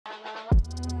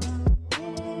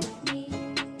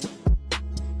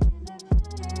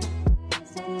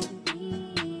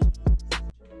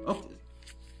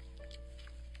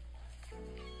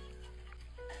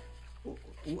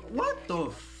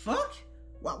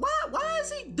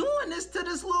is he doing this to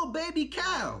this little baby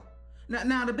cow?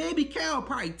 Now the baby cow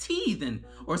probably teething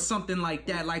or something like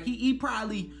that. Like he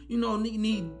probably, you know,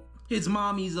 need his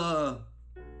mommy's I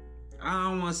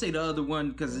don't want to say the other one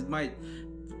because it might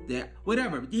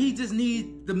whatever. He just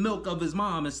needs the milk of his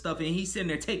mom and stuff, and he's sitting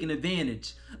there taking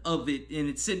advantage of it, and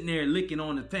it's sitting there licking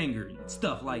on the finger and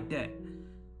stuff like that.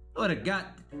 What a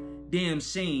goddamn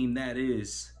shame that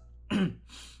is.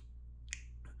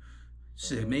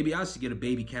 Shit, maybe I should get a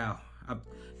baby cow.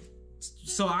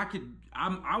 So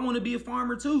I want to be a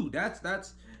farmer too.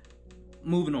 That's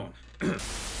moving on.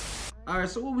 All right,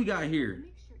 so what we got here?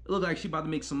 It look like she about to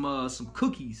make some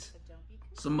cookies.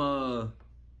 Some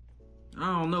I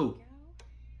don't know.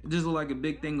 It just look like a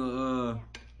big thing of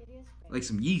like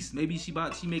some yeast. Maybe she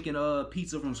making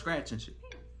pizza from scratch and shit.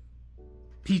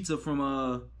 Pizza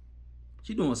from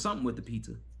she doing something with the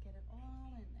pizza.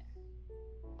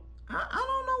 I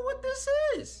don't know what this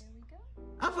is.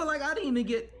 I feel like I didn't even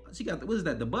get. She got what is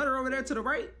that? The butter over there to the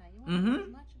right.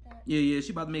 Mm-hmm. Yeah.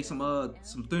 She about to make some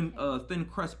thin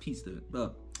crust pizza.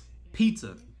 Pizza.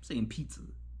 I'm saying pizza.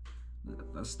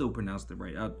 I still pronounced it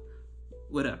right.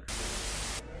 Whatever.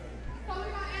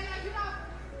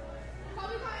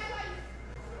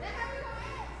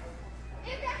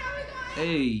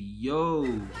 Hey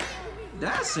yo,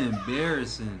 that's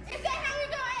embarrassing.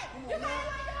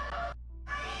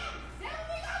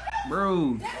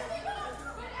 Bro,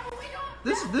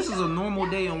 this is a normal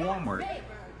day in Walmart.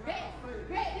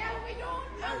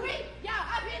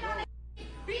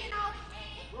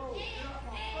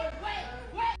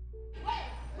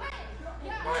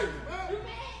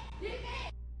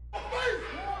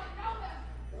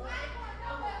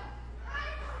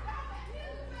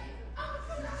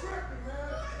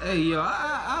 Hey yo,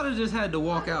 I'd have just had to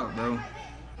walk out, bro.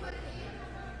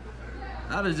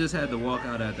 I'd have just had to walk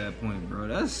out at that point, bro.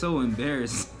 That's so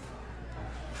embarrassing.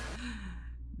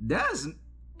 And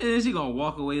then she gonna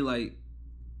walk away like,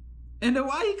 and then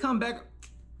why he come back,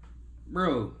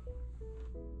 bro?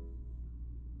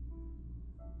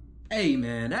 Hey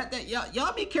man,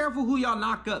 y'all be careful who y'all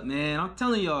knock up, man. I'm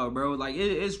telling y'all, bro. Like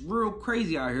it's real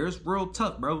crazy out here. It's real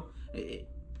tough, bro.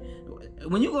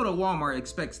 When you go to Walmart,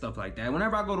 expect stuff like that.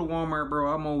 Whenever I go to Walmart,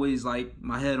 bro, I'm always like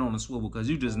my head on a swivel because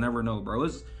you just never know, bro.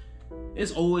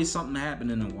 It's always something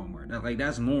happening in Walmart.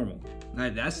 That's normal.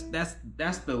 Like that's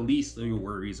the least of your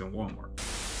worries in Walmart.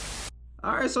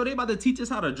 All right, so they about to teach us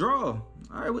how to draw. All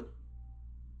right,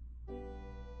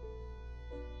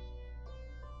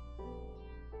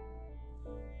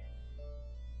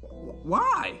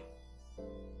 why?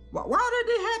 Why did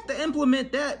they have to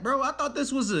implement that, bro? I thought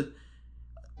this was an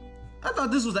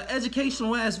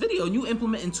educational ass video, and you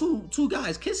implementing two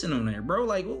guys kissing on there, bro.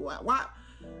 Like, why?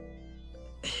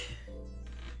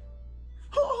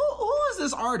 Who is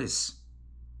this artist?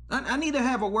 I need to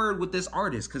have a word with this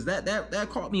artist because that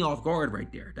caught me off guard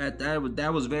right there.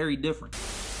 That was very different.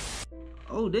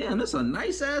 Oh damn, this is a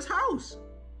nice ass house.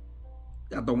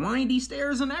 Got the windy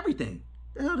stairs and everything.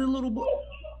 The hell, the little boy.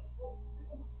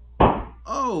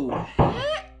 Oh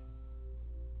heck.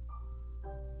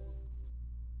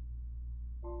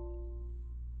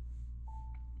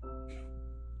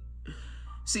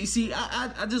 See,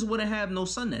 I just wouldn't have no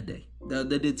son that day. The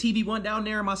TV went down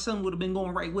there and my son would have been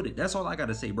going right with it. That's all I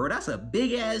gotta say, bro. That's a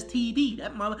big ass TV.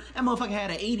 That motherfucker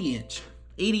had an 80-inch.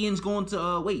 80-inch going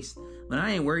to waist. But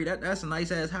I ain't worried. That's a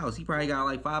nice ass house. He probably got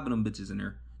like 5 of them bitches in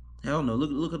there. Hell no.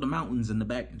 Look at the mountains in the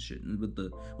back and shit. And with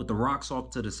the rocks off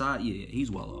to the side. Yeah, he's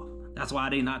well off. That's why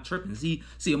they not tripping. See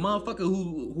a motherfucker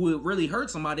who really hurt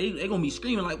somebody, they gonna be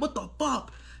screaming like, what the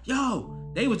fuck?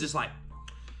 Yo, they was just like,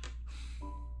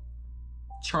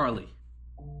 Charlie,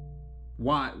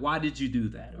 why did you do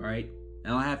that? All right,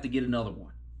 and I have to get another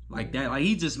one like that. Like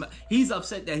he's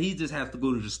upset that he just has to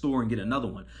go to the store and get another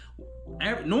one.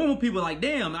 Normal people are like,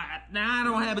 damn, I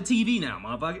don't have a TV now,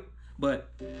 motherfucker. But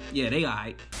yeah, they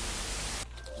alright.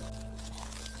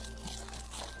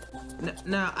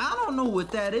 Now I don't know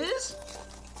what that is,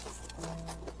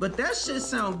 but that shit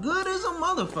sound good as a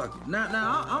motherfucker. Now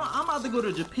I'm about to go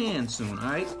to Japan soon, all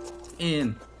right,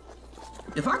 and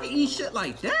if I can eat shit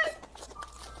like that,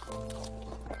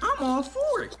 I'm all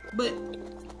for it. But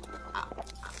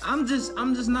I'm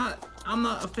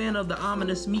not a fan of the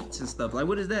ominous meats and stuff. Like,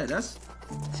 what is that?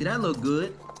 See, that look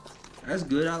good. That's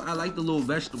good. I like the little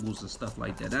vegetables and stuff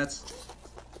like that. That's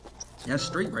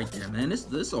straight right there, man.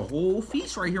 This a whole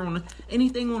feast right here.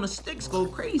 Anything on the sticks go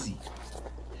crazy.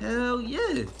 Hell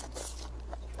yeah.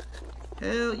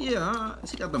 Hell yeah.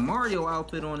 She got the Mario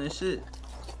outfit on and shit.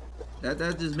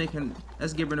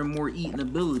 That's giving her more eating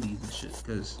abilities and shit.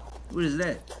 Cause what is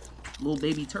that? Little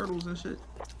baby turtles and shit.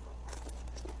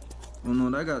 Oh no,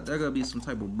 that gotta be some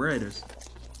type of bread or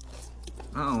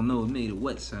I don't know, it made a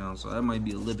wet sound, so that might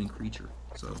be a living creature.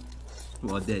 So,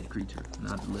 well, a dead creature,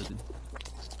 not a living.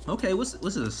 Okay, what's it,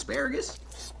 asparagus?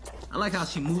 I like how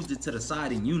she moved it to the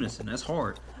side in unison. That's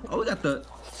hard. Oh, we got the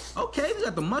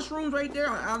mushrooms right there.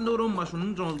 I know them mushrooms.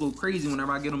 Them joints go crazy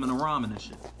whenever I get them in a ramen and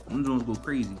shit. Them joints go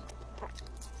crazy.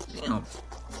 Damn.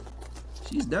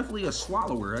 She's definitely a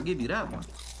swallower. I'll give you that one.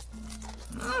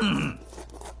 Mmm.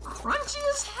 Crunchy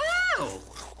as hell.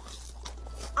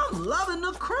 I'm loving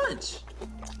the crunch.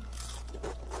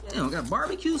 Damn, got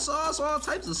barbecue sauce, all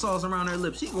types of sauce around her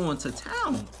lips. She going to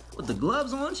town with the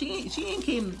gloves on. She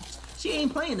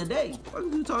ain't playing today. What are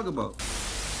you talking about?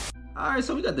 All right,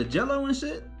 so we got the Jello and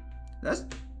shit. That's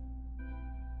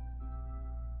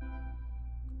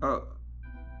what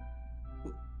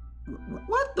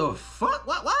the fuck?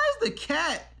 Why is the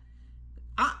cat?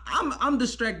 I'm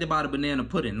distracted by the banana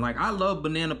pudding. Like, I love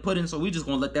banana pudding, so we just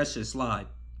gonna let that shit slide.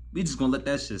 We just gonna let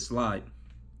that shit slide.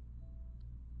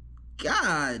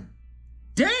 God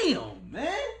damn,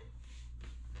 man.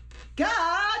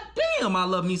 God damn, I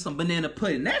love me some banana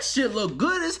pudding. That shit look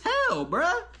good as hell,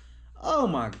 bruh. Oh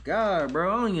my God,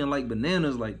 bro. I don't even like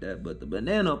bananas like that, but the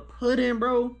banana pudding,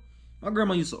 bro. My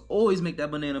grandma used to always make that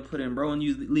banana pudding, bro, and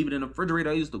leave it in the refrigerator.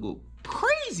 I used to go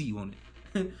crazy on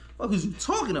it. What was you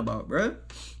talking about, bro?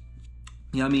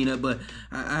 You know what I mean? But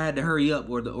I had to hurry up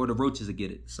or the roaches would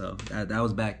get it. So that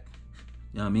was back.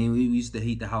 You know what I mean? We used to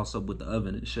heat the house up with the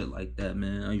oven and shit like that,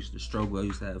 man. I used to struggle. I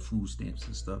used to have food stamps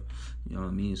and stuff. You know what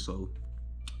I mean? So,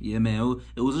 yeah, man.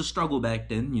 It was a struggle back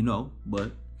then, you know.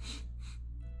 But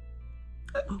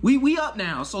we up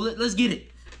now, so let's get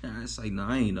it. It's like, no,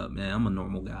 I ain't up, man. I'm a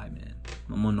normal guy, man.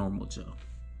 I'm a normal Joe.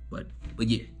 But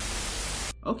yeah.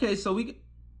 Okay, so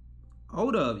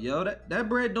hold up, yo. That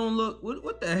bread don't look...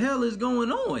 What the hell is going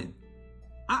on?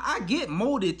 I get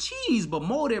molded cheese, but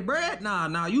molded bread?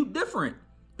 Nah, you different.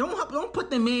 Don't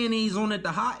put the mayonnaise on it to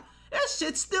hot. That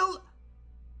shit still...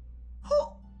 Who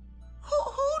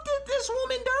did this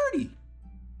woman dirty?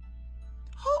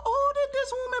 Who did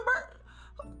this woman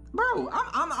Bro,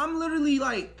 I'm literally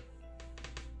like...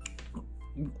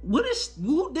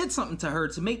 Who did something to her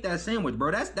to make that sandwich, bro?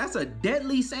 That's a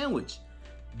deadly sandwich.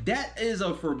 That is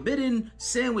a forbidden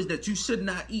sandwich that you should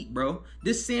not eat, bro.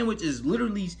 This sandwich is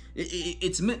literally,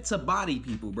 it's meant to body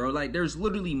people, bro. Like, there's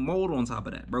literally mold on top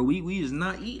of that, bro. We is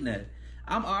not eating that.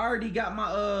 I'm already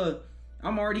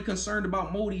concerned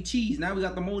about moldy cheese. Now we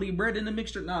got the moldy bread in the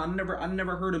mixture. Nah, I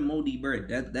never heard of moldy bread.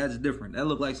 That's different. That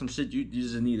look like some shit you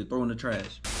just need to throw in the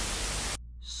trash.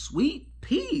 Sweet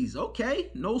peas,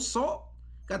 okay. No salt.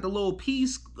 Got the little pea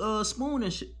spoon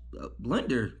and shit.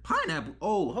 Blender, pineapple.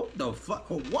 Oh, what the fuck?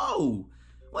 Whoa,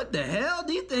 what the hell?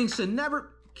 These things should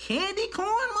never. Candy corn,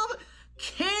 mother.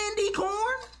 Candy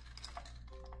corn.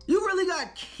 You really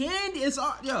got candy? It's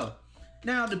all yo.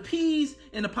 Now the peas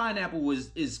and the pineapple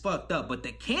is fucked up, but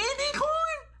the candy corn?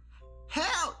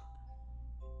 Hell.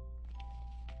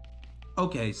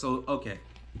 Okay, so okay.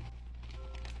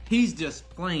 He's just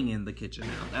playing in the kitchen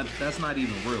now. That's not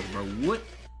even real, bro.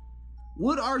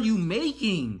 What are you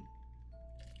making?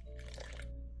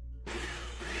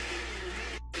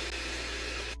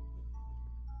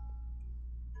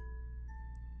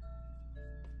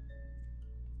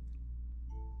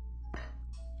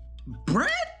 Bread?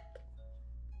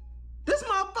 This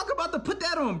motherfucker about to put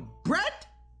that on bread?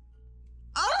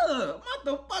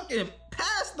 Motherfucking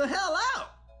pass the hell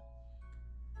out.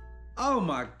 Oh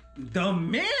my, the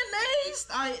mayonnaise?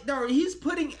 He's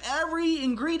putting every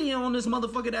ingredient on this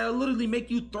motherfucker that'll literally make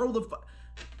you throw the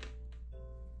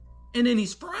and then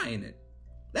he's frying it.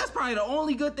 That's probably the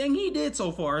only good thing he did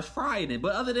so far is frying it.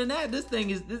 But other than that, this thing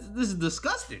is, this is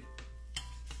disgusting.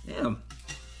 Damn.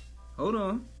 Hold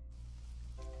on.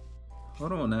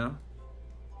 Hold on now.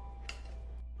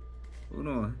 Hold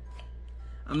on.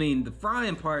 I mean, the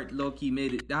frying part, low-key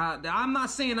made it. I'm not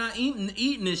saying I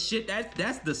eating this shit.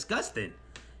 That's disgusting.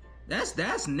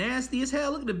 That's nasty as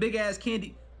hell. Look at the big ass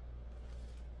candy.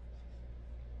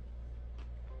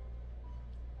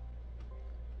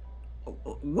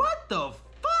 What the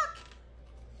fuck?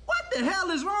 What the hell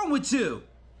is wrong with you?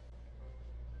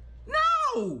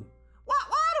 No. Why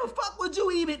the fuck would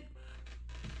you even?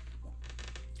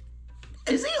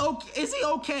 Is he okay? Is he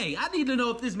okay? I need to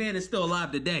know if this man is still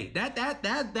alive today.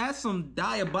 That's some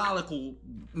diabolical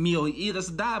meal. That's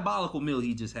a diabolical meal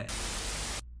he just had.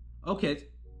 Okay.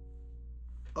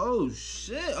 Oh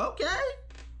shit. Okay.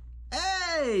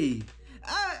 Hey.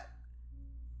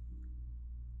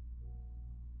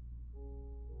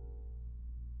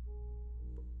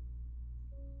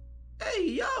 Hey,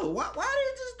 yo, why did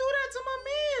you just do that to my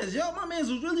mans? Yo, my mans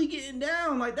was really getting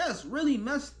down. Like, that's really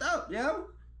messed up, yo.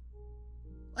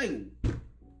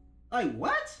 Like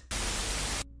what?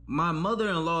 My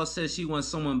mother-in-law says she wants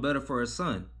someone better for her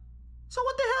son. So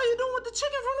what the hell are you doing with the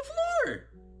chicken from the floor?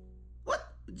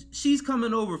 What? She's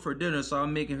coming over for dinner, so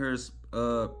I'm making her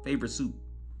favorite soup.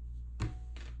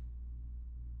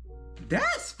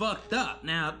 That's fucked up.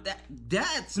 Now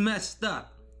that's messed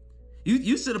up.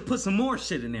 You should have put some more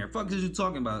shit in there. Fuck is you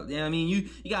talking about? You know what I mean?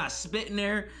 You gotta spit in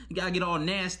there. You gotta get all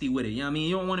nasty with it. You know what I mean?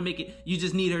 You don't want to make it. You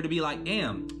just need her to be like,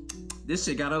 damn, this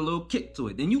shit got a little kick to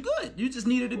it. Then you good. You just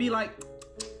need her to be like,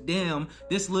 damn,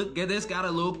 this got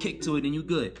a little kick to it, and you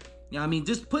good. You know what I mean?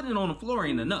 Just putting it on the floor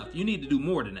ain't enough. You need to do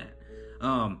more than that.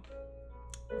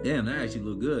 Damn, that actually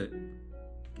look good.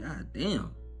 God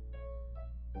damn.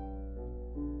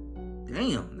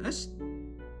 Damn, that's...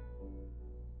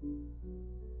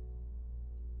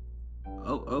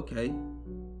 Oh, okay.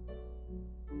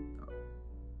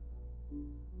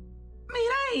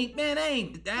 I mean, that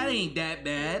ain't that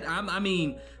bad. I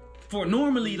mean, for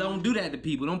normally don't do that to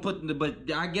people. Don't put the,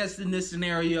 but I guess in this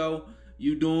scenario,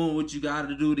 you doing what you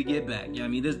gotta do to get back. You know what I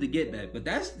mean? This is the get back.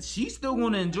 But she's still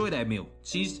gonna enjoy that meal.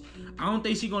 I don't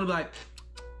think she's gonna be like,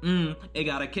 it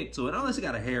got a kick to it. Unless it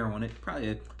got a hair on it.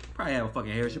 Probably have a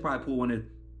fucking hair. She'll probably pull one in.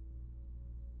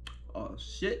 Oh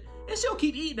shit. And she'll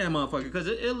keep eating that motherfucker because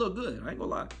it look good. I ain't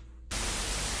gonna lie.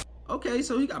 Okay,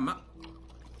 so he got my...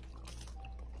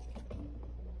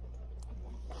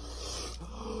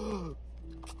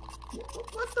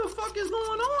 What the fuck is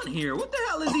going on here? What the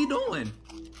hell is he doing?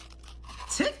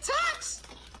 Tic Tacs?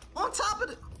 On top of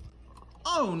the...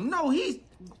 Oh no, he's...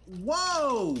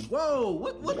 Whoa.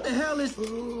 What the hell is...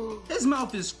 His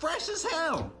mouth is fresh as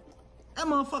hell. That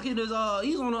motherfucker is,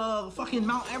 he's on fucking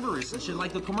Mount Everest and shit,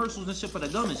 like the commercials and shit for the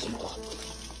gun and shit.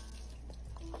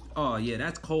 Oh, yeah,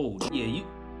 that's cold. Yeah, you...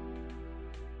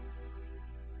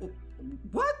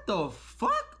 What the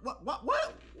fuck? What?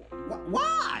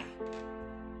 Why?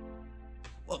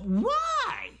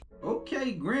 Why?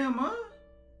 Okay, Grandma.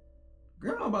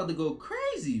 Grandma about to go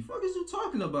crazy. Fuck is you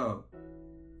talking about?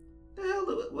 The hell,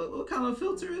 what kind of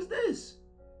filter is this?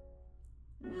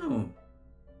 Yo.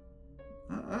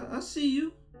 I see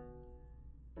you.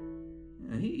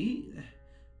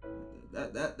 Yeah,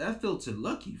 that filter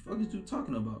lucky. Fuck is you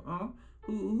talking about?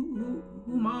 Who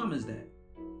mom is that?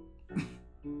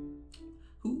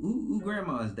 who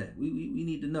grandma is that? We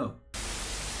need to know.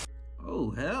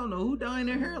 Oh hell no! Who dyeing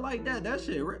their hair like that? That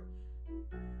shit right?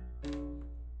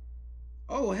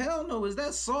 Oh hell no! Is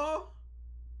that Saw?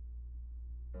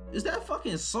 Is that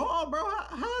fucking Saw, bro?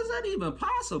 How is that even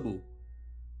possible?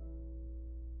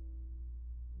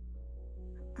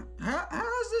 How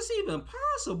is this even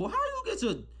possible? How you get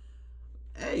to...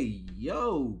 Hey,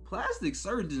 yo, plastic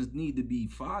surgeons need to be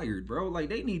fired, bro. Like,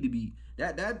 they need to be...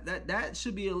 That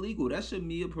should be illegal. That shouldn't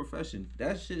be a profession.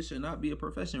 That shit should not be a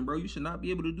profession, bro. You should not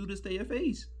be able to do this to your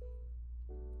face.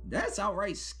 That's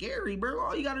outright scary, bro.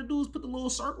 All you gotta do is put the little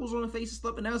circles on the face and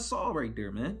stuff, and that's Saw right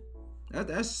there, man.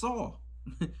 That's Saw.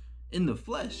 In the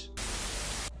flesh.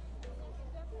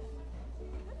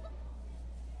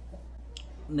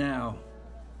 Now...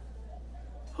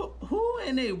 Who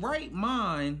in their right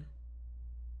mind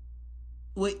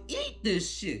would eat this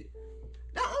shit?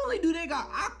 Not only do they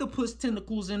got octopus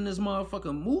tentacles in this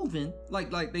motherfucker moving,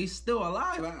 like they still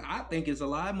alive. I think it's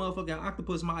alive. Motherfucking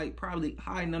octopus might probably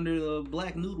hiding under the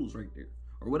black noodles right there,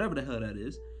 or whatever the hell that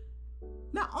is.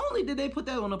 Not only did they put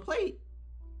that on a plate,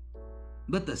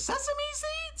 but the sesame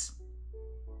seeds.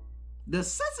 The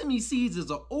sesame seeds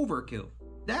is an overkill.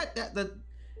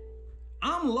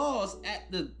 I'm lost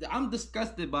at I'm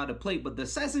disgusted by the plate, but the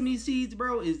sesame seeds,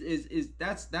 bro,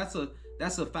 that's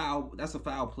a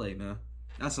foul play, man.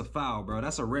 That's a foul, bro.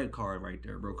 That's a red card right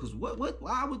there, bro. Cause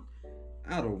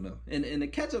I don't know. And the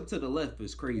ketchup to the left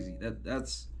is crazy.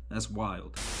 That's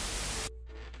wild.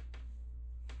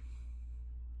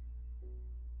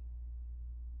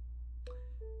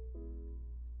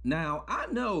 Now I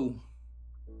know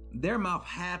their mouth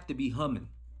have to be humming,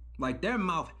 like their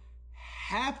mouth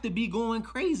have to be going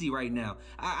crazy right now.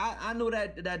 I know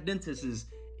that dentist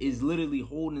is literally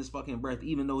holding his fucking breath,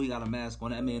 even though he got a mask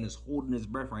on. That man is holding his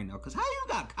breath right now. Cause how you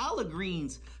got collard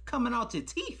greens coming out your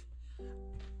teeth?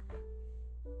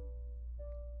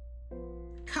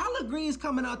 Collard greens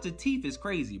coming out your teeth is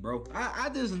crazy, bro. I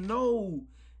just know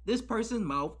this person's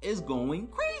mouth is going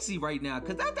crazy right now.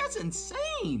 Cause that's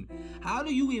insane. How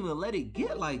do you even let it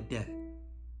get like that?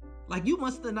 Like, you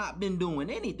must have not been doing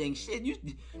anything. Shit, you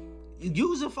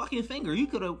use a fucking finger. You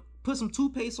could have put some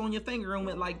toothpaste on your finger and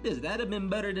went like this. That'd have been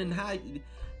better than how...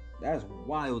 That's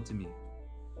wild to me.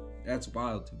 That's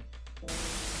wild to me.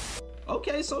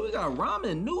 Okay, so we got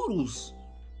ramen noodles.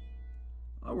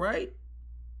 All right.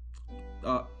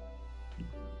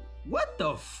 What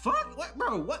the fuck? What,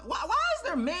 bro? Why is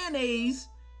there mayonnaise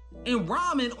and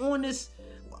ramen on this?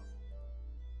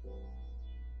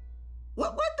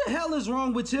 What the hell is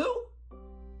wrong with you?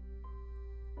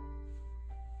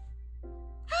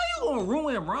 How you gonna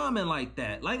ruin ramen like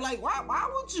that? Like why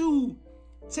would you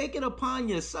take it upon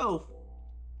yourself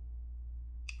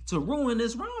to ruin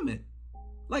this ramen?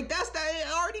 Like that, it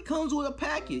already comes with a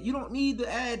packet. You don't need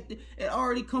to add, it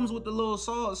already comes with the little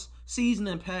sauce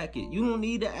seasoning packet. You don't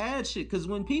need to add shit, because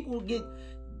when people get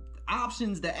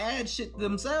options to add shit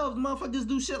themselves, motherfuckers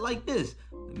do shit like this.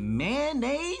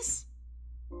 Mayonnaise?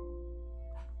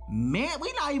 Man,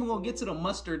 we not even gonna get to the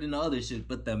mustard and the other shit,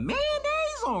 but the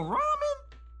mayonnaise on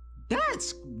ramen?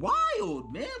 That's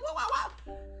wild, man. What?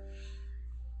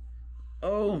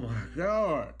 Oh my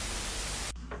God.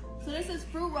 So this is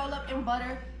fruit roll-up and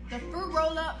butter. The fruit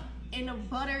roll-up and the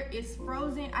butter is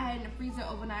frozen. I had it in the freezer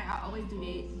overnight. I always do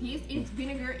that. This is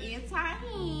vinegar and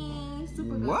tahini.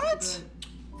 Super good. What? Super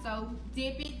good. So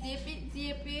dip it,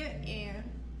 and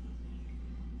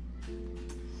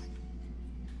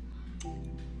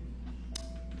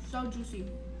so juicy.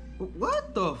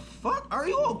 What the fuck? Are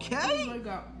you okay? So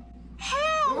good.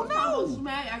 Hell no.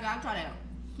 I gotta try that.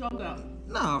 So good.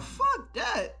 Nah, fuck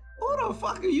that. Who the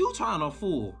fuck are you trying to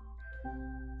fool?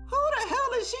 Who the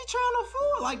hell is she trying to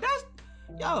fool? Like that's,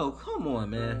 yo, come on,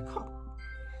 man. Come on.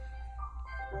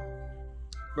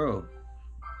 Bro.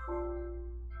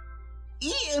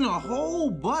 Eating a whole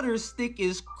butter stick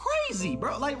is crazy,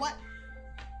 bro. Like what?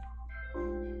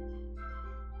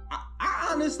 I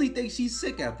honestly think she's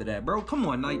sick after that, bro. Come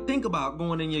on, like think about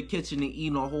going in your kitchen and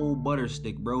eating a whole butter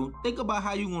stick, bro. Think about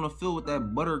how you gonna feel with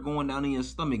that butter going down in your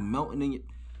stomach, melting in your.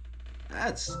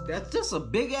 That's just a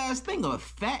big ass thing of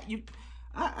fat.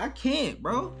 I can't,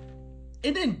 bro.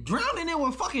 And then drowning it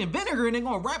with fucking vinegar and then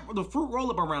gonna wrap the fruit roll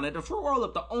up around it. The fruit roll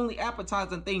up the only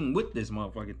appetizing thing with this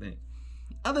motherfucking thing.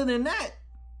 Other than that,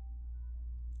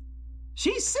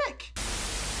 she's sick.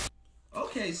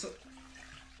 Okay, so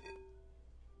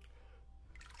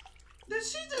did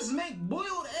she just make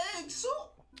boiled egg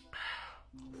soup?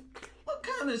 What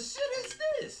kind of shit is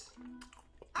this?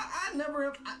 I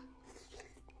never.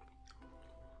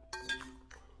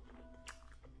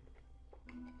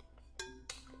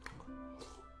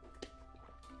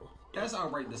 That's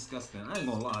outright disgusting. I ain't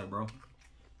gonna lie, bro.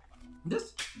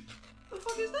 This, the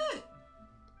fuck is that?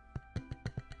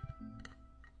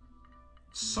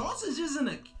 Sausages in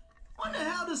a. When the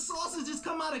hell does sausages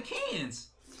come out of cans?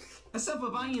 Except for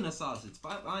Vienna sausage.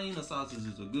 Vienna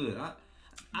sausages are good.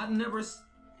 I never.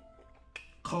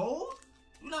 Cold?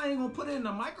 You're not even gonna put it in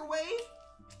the microwave?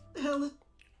 The hell is.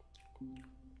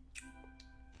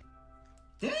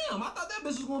 Damn, I thought that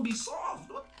bitch was gonna be soft.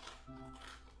 What?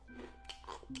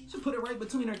 Should put it right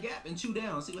between her gap and chew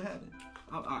down. See what happens.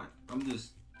 Alright,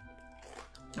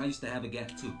 I used to have a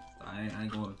gap too. I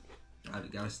ain't gonna. I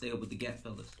gotta stay up with the gap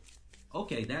fellas.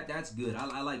 Okay, that's good.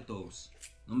 I like those.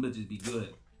 Them bitches be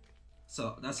good.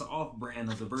 So that's an off-brand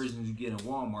of the versions you get in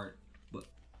Walmart. But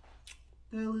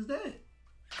the hell is that?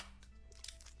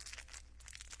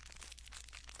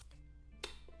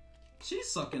 She's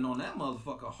sucking on that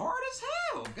motherfucker hard as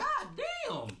hell. God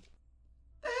damn.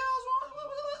 The hell's wrong?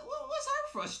 What's her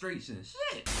frustration?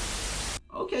 Shit.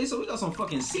 Okay, so we got some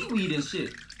fucking seaweed and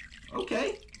shit.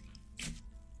 Okay.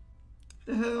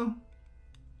 The hell?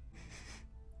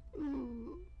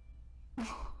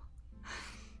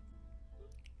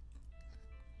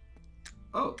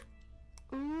 Oh.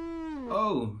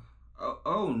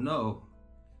 Oh no.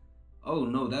 Oh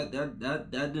no, that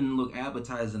didn't look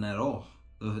appetizing at all.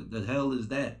 The hell is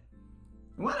that?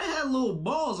 Why they have little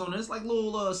balls on it? It's like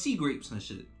little sea grapes and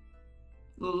shit.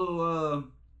 Little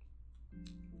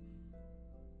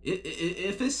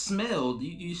if it smelled,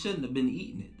 you shouldn't have been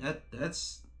eating it.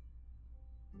 That's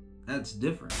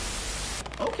different.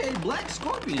 Okay, black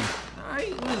scorpion. All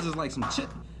right, what is this, like some chip?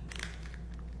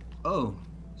 Oh,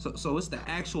 so it's the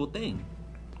actual thing.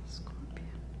 Scorpion.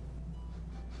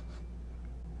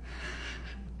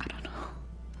 I don't know.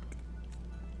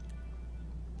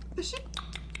 The shit.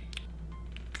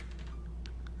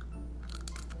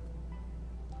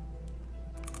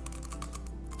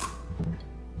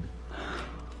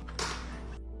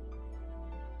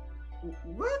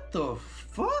 What the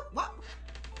fuck? What?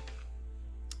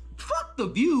 Fuck the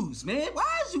views, man.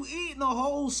 Why is you eating a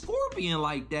whole scorpion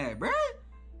like that, bruh?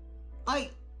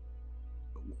 Like,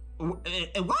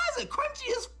 and why is it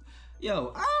crunchy as?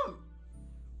 Yo,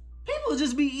 people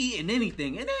just be eating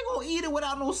anything, and they ain't gonna eat it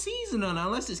without no seasoning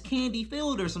unless it's candy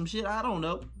filled or some shit. I don't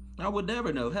know. I would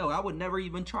never know. Hell, I would never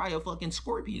even try a fucking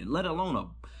scorpion, let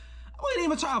alone I ain't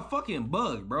even try to fucking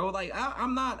bug, bro. Like,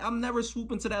 I'm never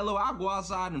swooping to that low. I'll go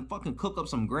outside and fucking cook up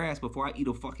some grass before I eat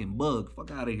a fucking bug.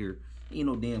 Fuck out of here. Ain't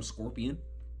no damn scorpion.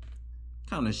 What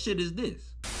kind of shit is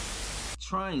this?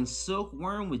 Trying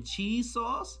silkworm with cheese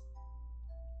sauce?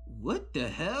 What the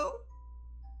hell?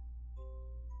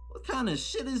 What kind of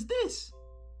shit is this?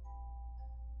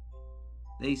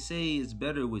 They say it's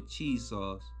better with cheese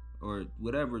sauce. Or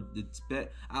whatever it's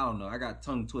I don't know. I got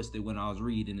tongue twisted when I was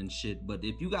reading and shit. But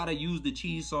if you gotta use the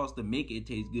cheese sauce to make it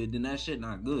taste good, then that shit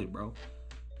not good, bro.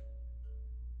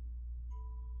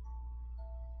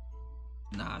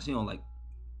 Nah, she don't like.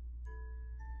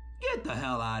 Get the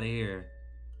hell out of here.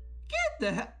 Get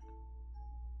the hell.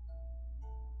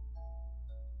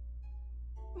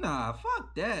 Nah,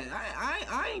 fuck that.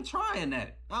 I ain't trying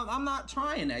that. I'm not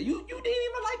trying that. You didn't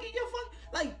even like it. You're fuck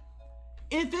like.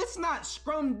 If it's not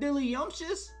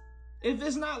scrumdiddlyumptious, if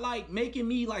it's not like making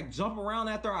me like jump around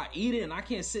after I eat it and I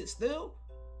can't sit still,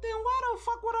 then why the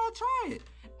fuck would I try it?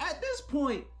 At this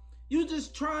point, you're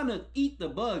just trying to eat the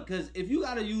bug, because if you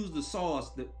gotta use the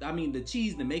sauce, the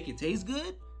cheese to make it taste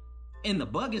good, and the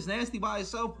bug is nasty by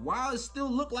itself, while it still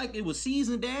look like it was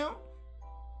seasoned down,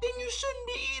 then you shouldn't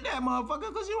be eating that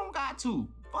motherfucker, because you don't got to.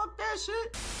 Fuck that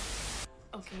shit.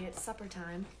 Okay, it's supper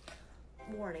time.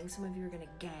 Warning, some of you are gonna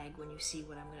gag when you see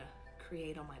what I'm gonna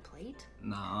create on my plate.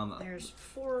 Nah, I'm not. There's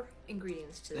 4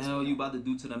 ingredients to this. The hell you about to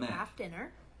do to the man? Half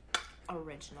dinner,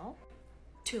 original,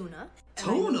 tuna.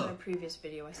 Tuna? And I know in a previous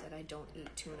video I said I don't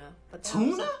eat tuna. But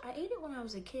tuna? I ate it when I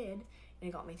was a kid, and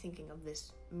it got me thinking of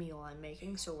this meal I'm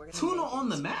making, so we're gonna Tuna make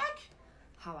on it the Mac?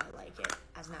 how I like it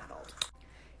as an adult.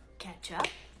 Ketchup.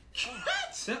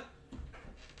 Ketchup?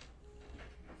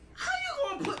 How you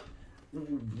gonna put...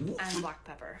 And black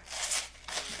pepper.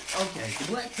 Okay, the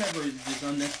black pepper is just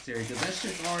unnecessary because that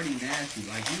shit's already nasty.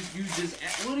 Like, you just...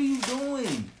 What are you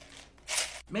doing?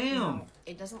 Ma'am. No,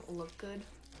 it doesn't look good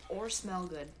or smell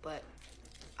good, but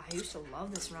I used to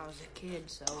love this when I was a kid,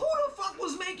 so... Who the fuck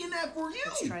was making that for you?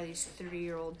 Let's try these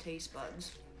 30-year-old taste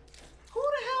buds. Who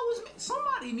the hell was...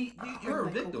 Somebody need... You're a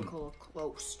My victim. Coca-Cola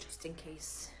close, just in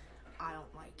case I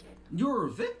don't like it. You're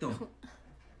a victim.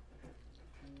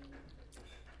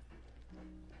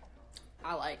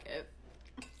 I like it.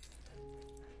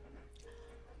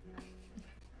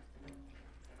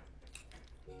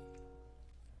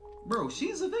 Bro,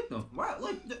 she's a victim. Why?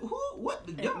 Like, who? What?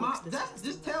 Your mom? That's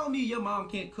just tell me your mom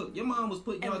can't cook. Your mom was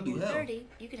putting y'all And through when you're hell. 30,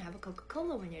 you can have a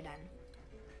Coca-Cola when you're done.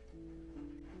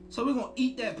 So we're gonna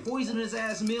eat that poisonous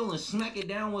ass meal and smack it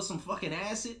down with some fucking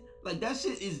acid? Like, that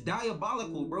shit is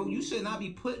diabolical, bro. You should not be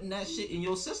putting that shit in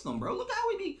your system, bro. Look how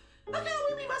we be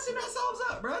messing ourselves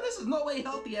up, bro. This is no way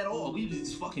healthy at all. We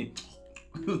just fucking...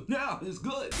 Now, it's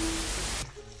good.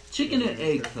 Chicken and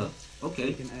egg cup.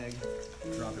 Okay. Chicken, egg,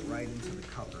 drop it right into the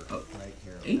cupper, right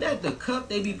here. Ain't that the cup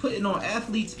they be putting on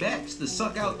athletes' backs to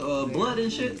suck out the blood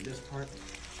and shit? This part,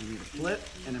 you need to flip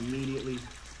and immediately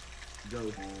go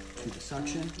to the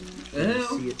suction. The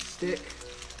hell? See it stick.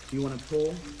 You want to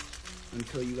pull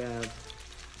until you have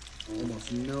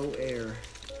almost no air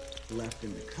left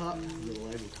in the cup. The little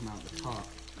egg will come out the top.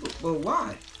 But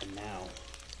why? And now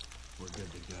we're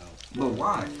good to go. But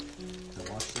why?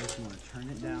 Now watch this. You want to turn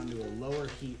it down to a lower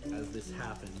heat as this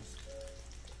happens.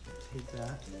 Take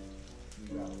that.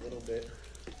 You got a little bit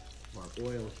of our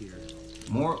oil here.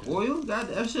 More oil?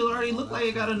 That shit already look like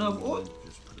it got enough oil.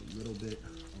 Just put a little bit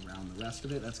around the rest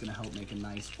of it. That's going to help make a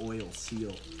nice oil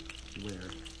seal where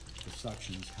the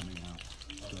suction is coming out.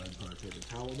 Go ahead and put our paper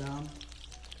towel down.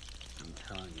 I'm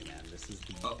telling you, man, this is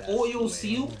the best oil way.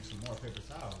 seal? Some more paper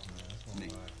towels, man. That's one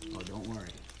why. Oh, don't worry.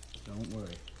 Don't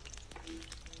worry.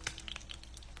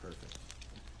 Perfect.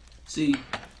 See,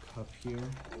 Cup here.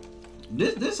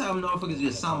 this how motherfuckers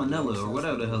get salmonella or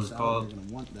whatever the hell it's called. You're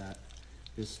gonna want that.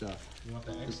 This stuff. You want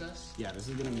the excess? Yeah, this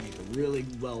is gonna make a really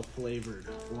well flavored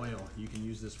oil. You can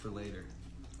use this for later.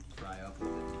 Fry up with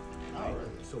it. Oh,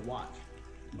 really? So watch.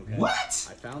 Okay. What?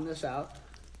 I found this out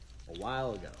a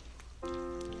while ago.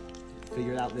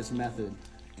 Figured out this method,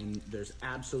 and there's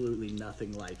absolutely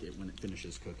nothing like it when it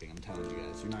finishes cooking. I'm telling you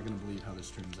guys, you're not gonna believe how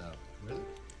this turns out. Really?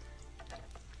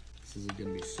 This is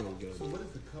gonna be so good. So what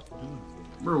is the cup doing for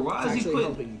me? Bro, why is It's he actually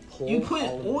putting... helping pull You put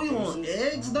all of the oil on juices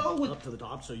eggs, though? With, up to the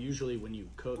top. So usually when you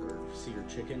cook or sear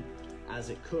chicken, as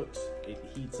it cooks, it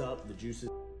heats up the juices.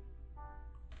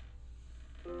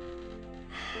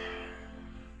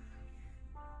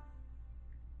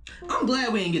 I'm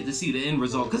glad we didn't get to see the end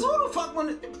result. Because who the fuck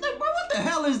wanted... Like, bro, what the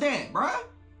hell is that, bro?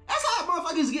 That's how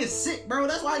motherfuckers get sick, bro.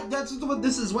 That's why...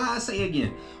 This is why I say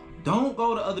again. Don't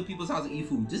go to other people's house and eat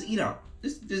food. Just eat out.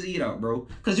 Just eat out, bro.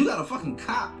 Cause you got a fucking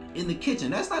cop in the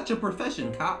kitchen. That's not your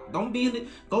profession, cop. Don't be in it.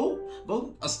 Go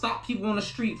stop people on the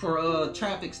street for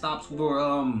traffic stops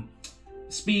for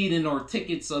speeding or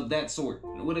tickets of that sort.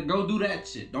 Go do that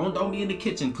shit. Don't be in the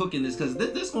kitchen cooking this, cause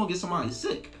this gonna get somebody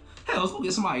sick. Hell, it's gonna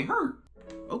get somebody hurt.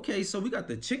 Okay, so we got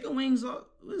the chicken wings. What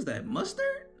is that?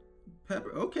 Mustard?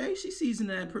 Pepper? Okay, she seasoned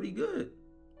that pretty good.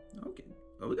 Okay.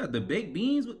 Oh, we got the baked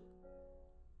beans with.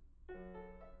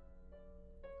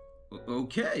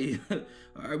 Okay.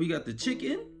 All right, we got the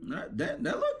chicken. That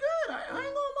look good. I ain't gonna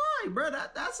lie, bro.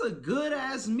 That's a good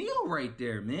ass meal right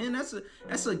there, man.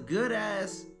 That's a good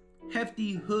ass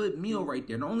hefty hood meal right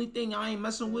there. The only thing I ain't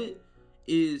messing with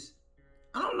is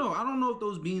I don't know if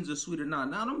those beans are sweet or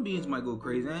not. Now them beans might go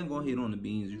crazy. I ain't gonna hit on the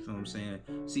beans, you feel what I'm saying?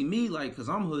 See me, like, cause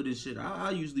I'm hood and shit,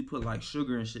 I usually put like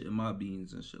sugar and shit in my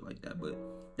beans and shit like that. But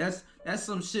that's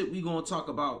some shit we gonna talk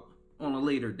about on a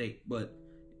later date. But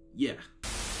yeah.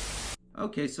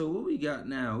 Okay, so what we got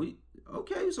now?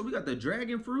 So we got the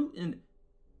dragon fruit and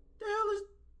the hell is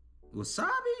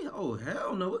wasabi? Oh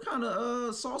hell no! What kind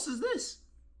of sauce is this?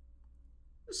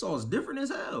 This sauce different as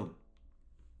hell.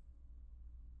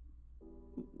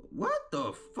 What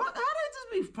the fuck? How they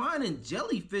just be finding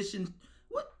jellyfish and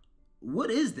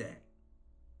what is that?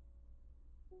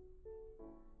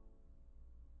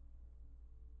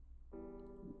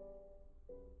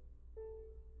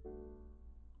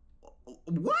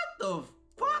 What the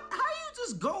fuck? How you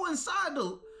just go inside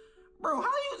the... Bro, how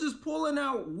you just pulling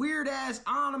out weird ass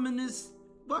ominous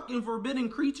fucking forbidden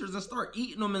creatures and start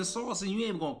eating them in sauce and you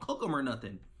ain't gonna cook them or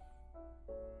nothing?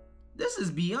 This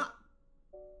is beyond...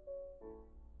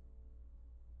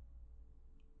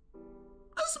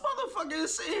 This motherfucker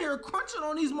is sitting here crunching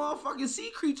on these motherfucking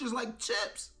sea creatures like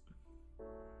chips.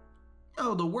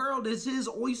 Yo, the world is his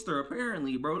oyster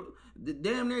apparently, bro.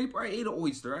 Damn near he probably ate an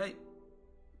oyster, right?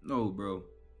 No, bro.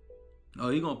 Oh,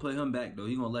 he gonna put him back, though.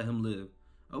 He gonna let him live.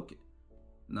 Okay.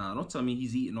 Nah, don't tell me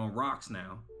he's eating on rocks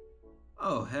now.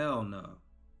 Oh, hell no.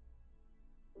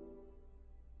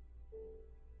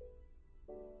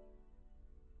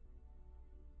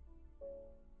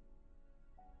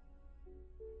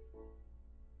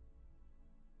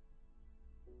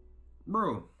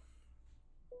 Bro.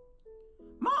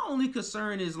 My only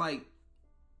concern is, like,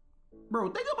 bro,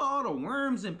 think about all the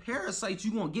worms and parasites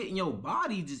you gonna get in your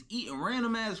body just eating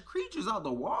random ass creatures out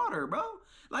the water, bro.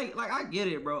 Like I get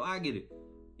it, bro. I get it.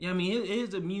 You know what I mean?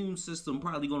 His immune system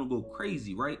probably gonna go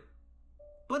crazy, right?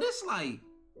 But it's like,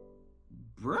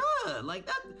 bruh, like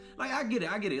that. Like I get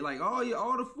it. Like all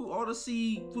the food, all the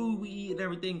sea food we eat and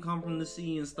everything come from the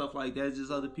sea and stuff like that. It's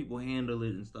just other people handle it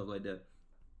and stuff like that.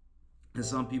 And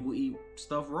some people eat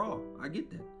stuff raw. I get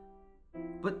that.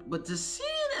 But to seeing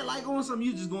it like on something,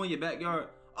 you just go in your backyard,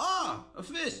 a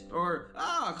fish or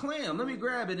a clam, let me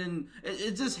grab it, and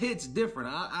it just hits different.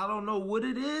 I don't know what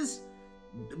it is,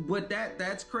 but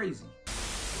that's crazy.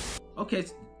 Okay,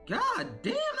 god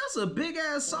damn, that's a big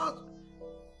ass sauce.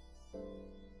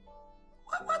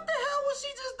 What the hell was she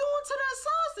just doing to that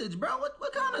sausage, bro?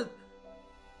 What kind of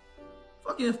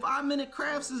fucking 5-minute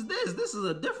crafts is this? This is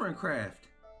a different craft.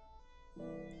 What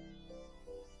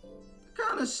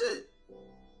kind of shit?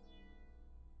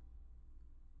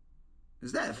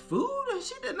 Is that food?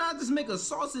 She did not just make a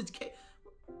sausage cake.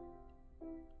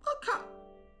 What kind?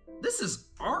 This is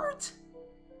art?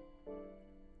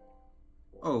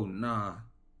 Oh nah,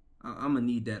 I'm gonna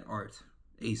need that art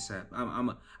ASAP.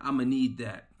 I'm gonna need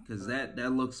that because that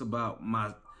looks about my.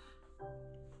 I'm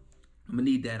gonna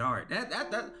need that art.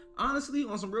 That honestly,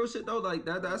 on some real shit though, like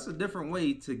that's a different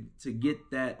way to get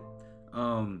that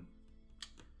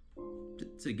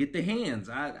to get the hands.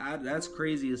 That's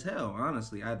crazy as hell,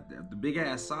 honestly. The big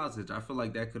ass sausage, I feel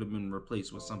like that could have been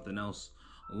replaced with something else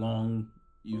long,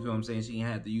 you feel what I'm saying? She ain't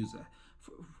had to use that.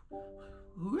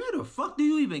 Where the fuck do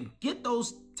you even get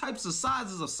those types of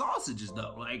sizes of sausages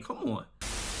though? Like, come on.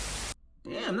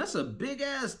 Damn, that's a big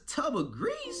ass tub of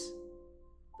grease.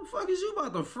 The fuck is you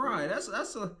about to fry? That's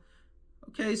a...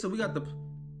 Okay, so we got the...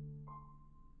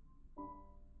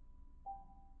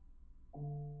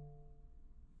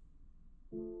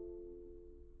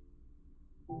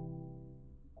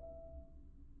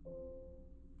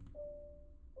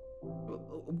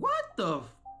 What the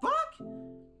fuck?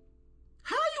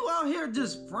 How you out here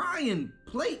just frying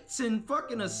plates and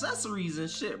fucking accessories and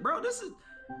shit, bro? This is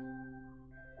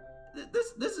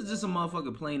just a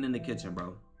motherfucker playing in the kitchen,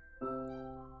 bro.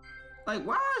 Like,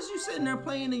 why is you sitting there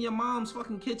playing in your mom's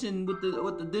fucking kitchen with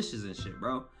the dishes and shit,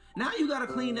 bro? Now you gotta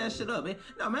clean that shit up, man.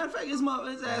 No, matter of fact, his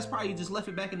ass probably just left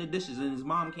it back in the dishes, and his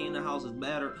mom came in the house,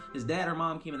 his dad or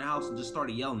mom came in the house and just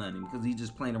started yelling at him because he's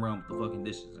just playing around with the fucking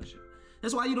dishes and shit.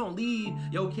 That's why you don't leave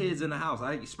your kids in the house.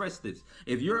 I express this.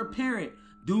 If you're a parent,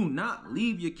 do not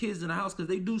leave your kids in the house because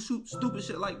they do stupid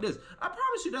shit like this. I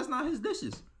promise you that's not his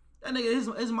dishes. That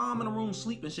nigga, his mom in the room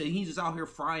sleeping shit. He's just out here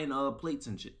frying plates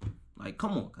and shit. Like,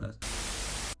 come on, cuz.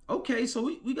 Okay, so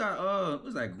we got,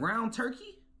 what's that, ground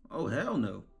turkey? Oh, hell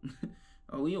no.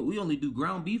 Oh, we only do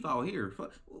ground beef out here.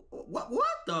 What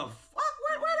the fuck?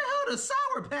 Where the hell the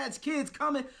Sour Patch Kids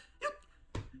coming?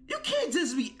 You can't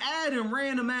just be adding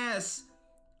random ass.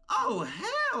 Oh,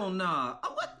 hell nah.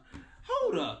 What?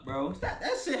 Hold up, bro. That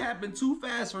shit happened too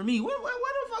fast for me. Where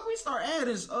the fuck we start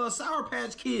adding Sour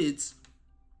Patch Kids?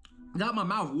 Got my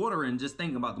mouth watering just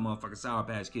thinking about the motherfucking Sour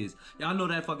Patch Kids. Y'all know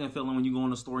that fucking feeling when you go in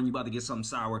the store and you about to get something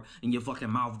sour and your fucking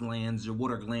mouth glands, your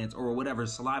water glands, or whatever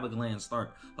saliva glands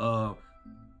start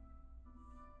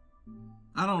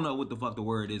I don't know what the fuck the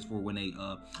word is for when they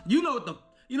you know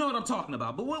what I'm talking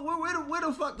about. But where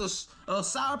the fuck the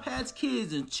Sour Patch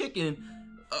Kids and chicken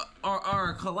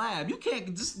are collab? You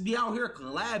can't just be out here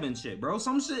collabing shit, bro.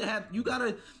 Some shit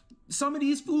some of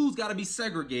these foods gotta be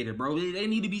segregated, bro. They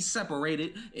need to be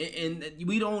separated, and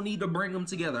we don't need to bring them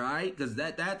together, all right? Because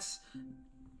that's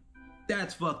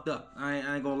fucked up. I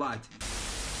ain't gonna lie to you.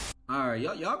 All right,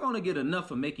 y'all gonna get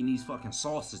enough of making these fucking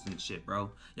sauces and shit,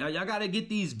 bro. Y'all gotta get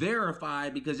these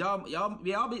verified because y'all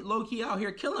be low key out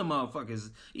here killing motherfuckers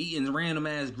eating random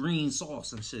ass green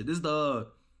sauce and shit. This is the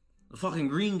fucking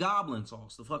Green Goblin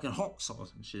sauce, the fucking Hulk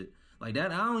sauce and shit. Like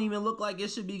that, I don't even look like it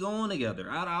should be going together.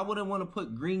 I wouldn't want to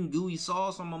put green gooey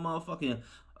sauce on my motherfucking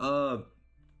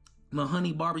my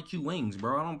honey barbecue wings,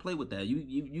 bro. I don't play with that.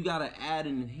 You gotta add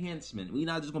an enhancement. We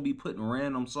not just gonna be putting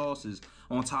random sauces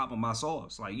on top of my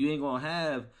sauce. Like you ain't gonna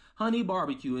have honey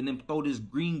barbecue and then throw this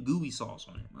green gooey sauce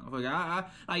on it,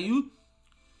 motherfucker.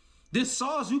 This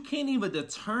sauce, you can't even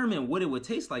determine what it would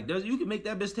taste like. You can make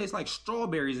that bitch taste like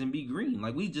strawberries and be green.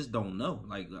 Like we just don't know.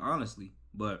 Like honestly,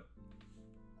 but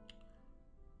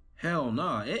hell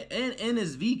nah. And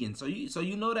it's vegan, so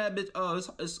you know that bitch. Oh,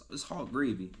 it's hot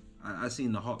gravy. I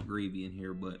seen the hot gravy in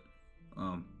here, but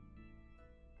and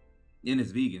it's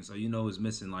vegan, so you know it's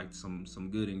missing like some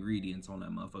good ingredients on that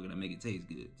motherfucker that make it taste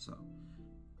good. So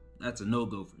that's a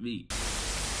no-go for me.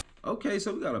 Okay,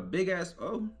 so we got a big ass.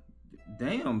 Oh,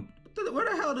 damn! Where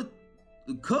the hell the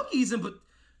cookies and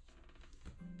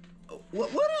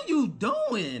what are you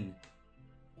doing?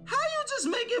 How you just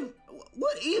making?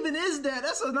 What even is that?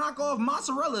 That's a knockoff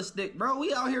mozzarella stick, bro.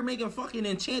 We out here making fucking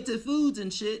enchanted foods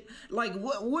and shit. Like,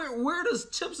 where does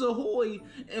Chips Ahoy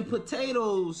and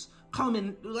potatoes come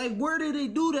in? Like, where did they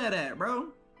do that at, bro?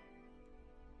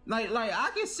 Like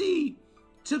I can see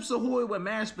Chips Ahoy with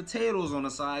mashed potatoes on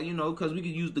the side, you know, because we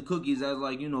could use the cookies as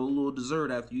like, you know, a little dessert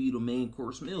after you eat a main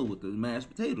course meal with the mashed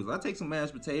potatoes. I take some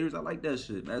mashed potatoes. I like that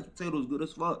shit. Mashed potatoes good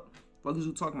as fuck. Fuck is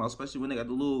you talking about? Especially when they got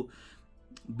the little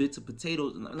bits of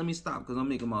potatoes. Let me stop because I'm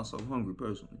making myself hungry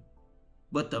personally.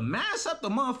 But to mash up the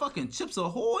motherfucking Chips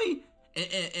Ahoy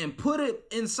and put it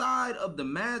inside of the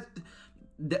mash,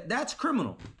 that's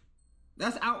criminal.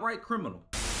 That's outright criminal.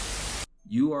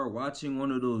 You are watching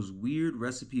one of those weird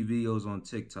recipe videos on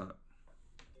TikTok.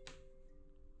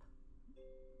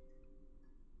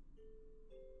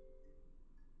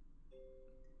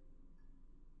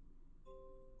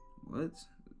 What?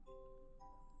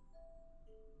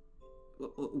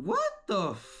 What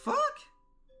the fuck?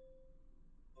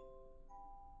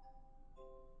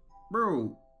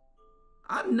 Bro,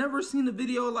 I've never seen a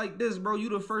video like this, bro. You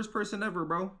the first person ever,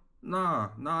 bro. Nah,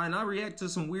 and I react to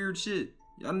some weird shit.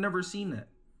 I've never seen that.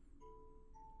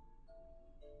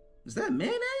 Is that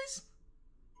mayonnaise?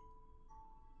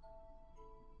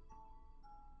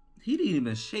 He didn't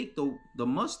even shake the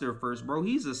mustard first, bro.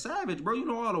 He's a savage, bro. You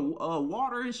know all the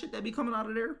water and shit that be coming out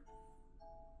of there?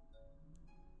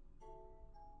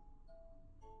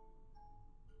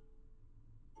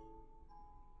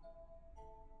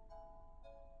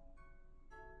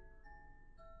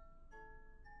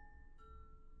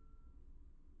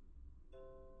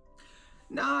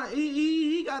 Nah,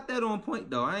 he got that on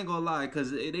point though. I ain't gonna lie,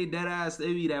 cause they dead ass.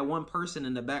 They be that one person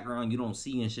in the background you don't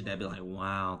see and shit that be like,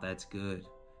 wow, that's good.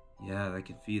 Yeah, that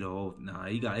can feed a whole. Nah,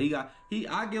 I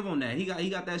give him that. He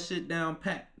got that shit down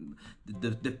pat.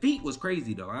 The feet was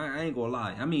crazy though. I ain't gonna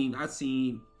lie. I mean, I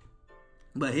seen,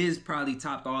 but his probably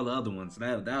topped all the other ones.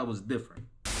 That was different.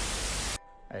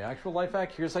 Hey, actual life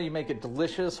hack. Here's how you make a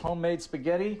delicious homemade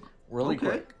spaghetti really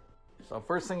quick. So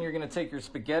first thing, you're going to take your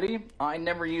spaghetti. I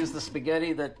never use the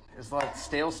spaghetti that is like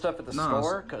stale stuff at the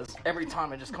store because every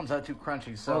time it just comes out too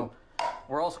crunchy. So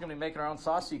we're also going to be making our own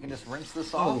sauce, so you can just rinse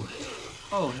this off.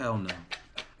 Oh hell no.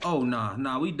 Oh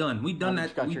nah, we done. We done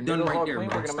that. Got We your done noodles right all there, clean.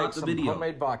 bro. We're gonna Stop make the some video.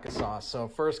 homemade vodka sauce. So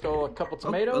first, go a couple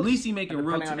tomatoes. At least he making and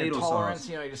real depending on your tomato tolerance, sauce.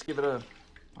 you know, you just give it a,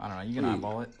 I don't know, you can Yeah.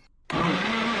 eyeball it.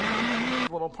 A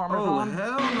little Oh Parmesan.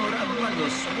 hell no, that look like a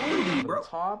smoothie, bro.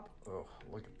 Top. Oh,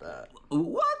 look at that.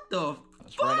 What the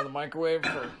It's right in fuck? the microwave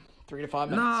for 3 to 5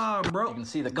 minutes. Nah, bro. You can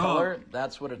see the Dog, color.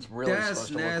 That's what it's really That's supposed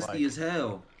to look nasty like. as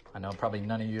hell. I know probably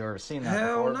none of you have ever seen that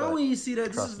Hell before. no, but we ain't see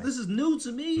that. trust me. This is new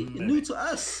to me, new to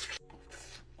us.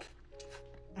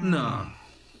 Nah.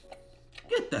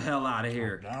 Get the hell out of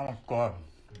here. Now, God.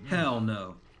 Hell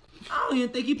no. I don't even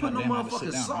think he put no Goddamn, I had to sit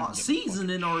motherfucking down. I sauce, had to get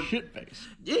seasoning or Shit face.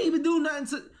 you ain't even do nothing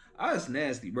to. That's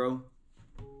nasty, bro.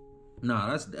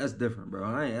 Nah, that's different, bro.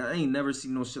 I ain't never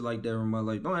seen no shit like that in my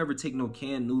life. Don't ever take no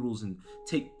canned noodles and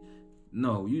take.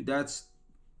 No, you. That's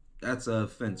a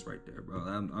offense right there, bro.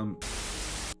 I'm.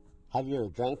 Have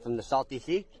you drank from the salty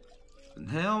sea?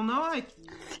 Hell no.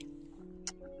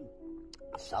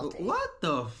 Salty. What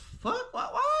the fuck? Why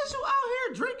is you out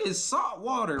here drinking salt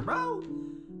water, bro?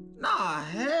 Nah,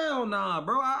 hell nah,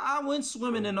 bro. I went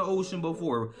swimming in the ocean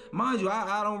before. Mind you,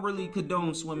 I don't really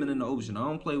condone swimming in the ocean. I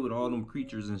don't play with all them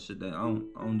creatures and shit. That I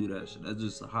don't do that shit. That's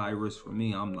just a high risk for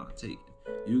me. I'm not taking.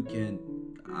 You can.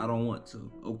 I don't want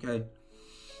to. Okay.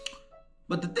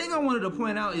 But the thing I wanted to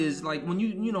point out is, like, when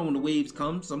you know when the waves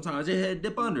come, sometimes your head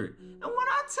dip under it. And when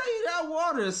I tell you that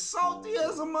water is salty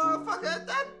as a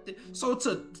motherfucker, so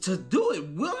to do it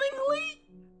willingly,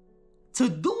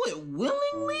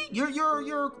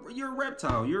 you're a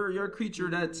reptile. You're a creature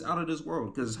that's out of this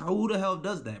world. Because who the hell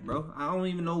does that, bro? I don't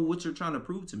even know what you're trying to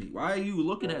prove to me. Why are you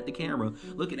looking at the camera,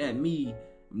 looking at me?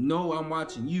 No, I'm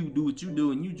watching you do what you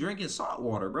do, and you drinking salt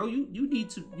water, bro. You need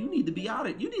to be out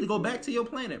of it. You need to go back to your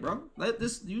planet, bro.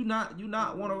 You're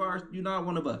not one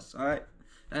of us. All right,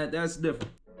 that's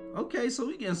different. Okay, so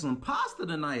we getting some pasta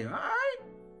tonight. All right.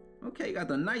 Okay, got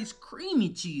the nice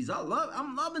creamy cheese. I'm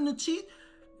loving the cheese.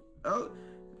 Oh.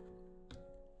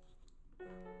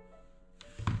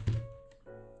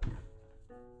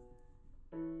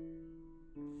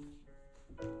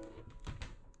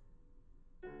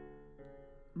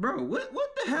 Bro, what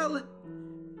the hell?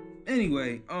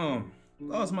 Anyway,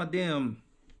 lost my damn.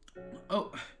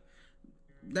 Oh,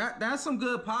 that's some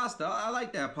good pasta. I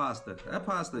like that pasta. That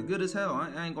pasta good as hell.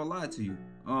 I ain't gonna lie to you.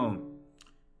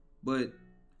 But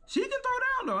she can throw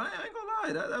down though. I ain't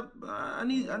gonna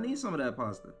lie. I need some of that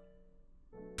pasta.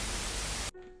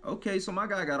 Okay, so my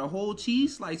guy got a whole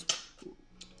cheese slice.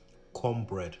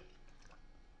 Cornbread.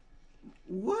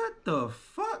 What the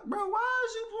fuck, bro? Why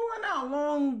is you pulling out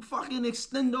long fucking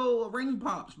extendo ring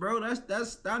pops, bro?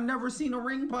 That's I never seen a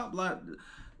ring pop like.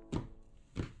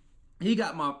 He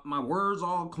got my words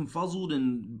all confuzzled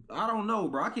and I don't know,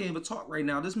 bro. I can't even talk right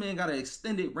now. This man got an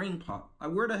extended ring pop.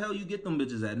 Like, where the hell you get them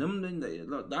bitches at?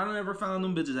 I never found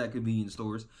them bitches at convenience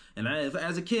stores. And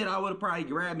as a kid, I would have probably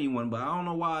grabbed me one, but I don't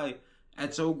know why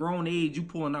at your grown age you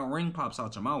pulling out ring pops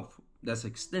out your mouth. That's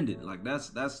extended. Like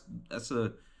that's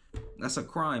a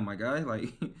crime, my guy.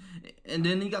 Like, and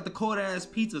then he got the cold ass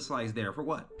pizza slice there for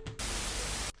what?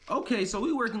 Okay, so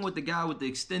we working with the guy with the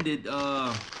extended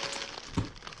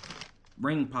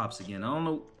ring pops again. I don't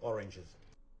know. Oranges.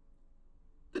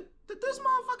 Did this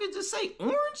motherfucker just say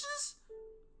oranges?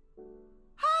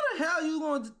 How the hell you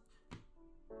going to?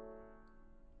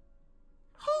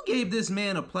 Who gave this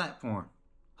man a platform?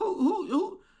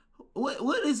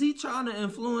 What is he trying to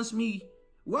influence me?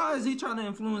 Why is he trying to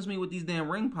influence me with these damn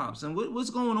ring pops? And what's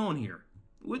going on here?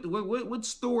 What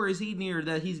store is he near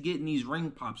that he's getting these ring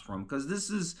pops from? Because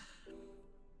this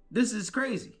is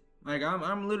crazy. Like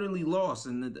I'm literally lost,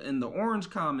 and the orange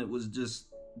comment was just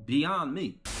beyond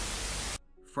me.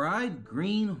 Fried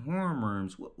green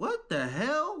hornworms. What the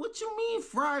hell? What you mean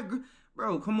fried?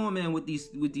 Bro, come on, man, with these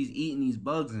eating these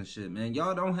bugs and shit, man.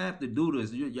 Y'all don't have to do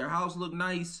this. Your house look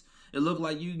nice. It look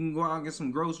like you can go out and get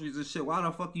some groceries and shit. Why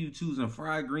the fuck are you choosing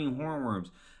fried green hornworms?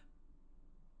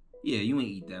 Yeah, you ain't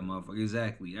eat that motherfucker.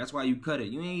 Exactly. That's why you cut it.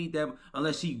 You ain't eat that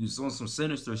unless she was on some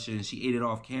sinister shit and she ate it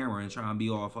off camera and trying to be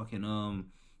all fucking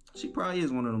She probably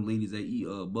is one of them ladies that eat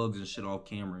bugs and shit off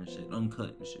camera and shit,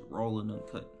 uncut and shit, raw and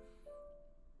uncut.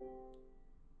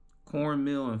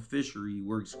 Cornmeal and fishery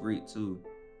works great too.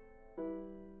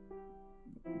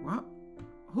 What?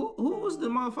 Who was the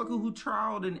motherfucker who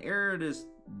trialed and aired this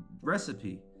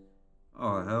recipe?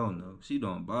 Oh hell no. She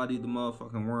done bodied the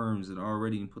motherfucking worms and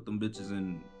already put them bitches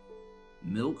in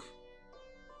milk.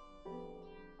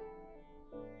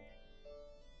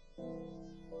 Oh,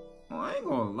 I ain't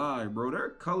gonna lie, bro. Their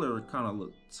color kind of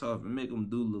look tough and make them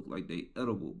do look like they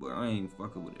edible, but I ain't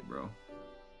fucking with it, bro.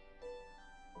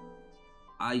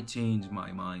 I changed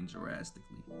my mind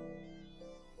drastically.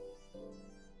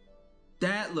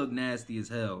 That look nasty as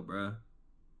hell, bruh.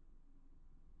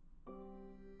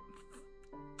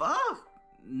 Fuck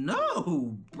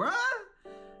no, bruh.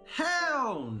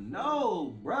 Hell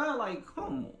no, bruh. Like,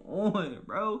 come on,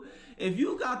 bro. If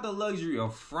you got the luxury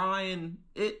of frying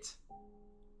it,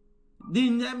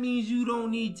 then that means you don't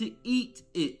need to eat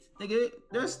it. Nigga,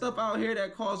 there's stuff out here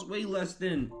that costs way less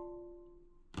than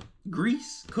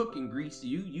grease, cooking grease.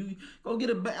 You go get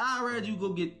a bag. I'd rather you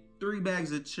go get 3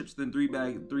 bags of chips than 3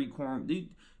 corn. Dude,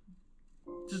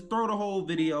 just throw the whole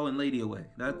video and lady away.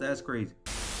 That's crazy.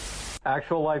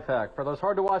 Actual life hack. For those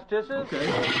hard to wash dishes, Okay.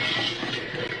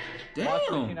 wash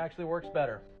Damn. machine actually works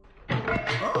better.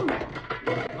 Oh.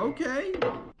 Okay.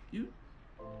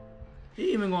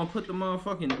 He even gonna put the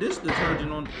motherfucking dish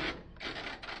detergent on.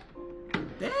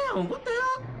 Damn, what the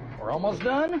hell? We're almost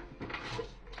done.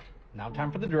 Now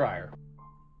time for the dryer.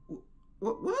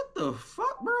 What the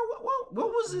fuck, bro? What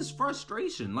was his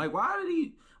frustration? Like, why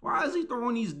is he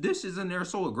throwing these dishes in there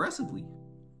so aggressively?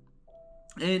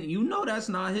 And you know that's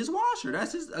not his washer.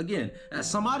 That's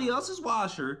somebody else's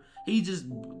washer. He just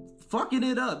fucking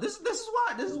it up. This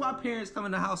is why parents come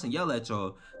in the house and yell at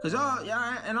y'all. Cause y'all,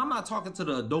 and I'm not talking to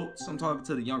the adults, I'm talking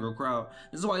to the younger crowd.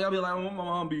 This is why y'all be like, oh, my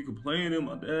mom be complaining,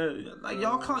 my dad. Like,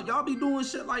 y'all be doing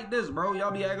shit like this, bro.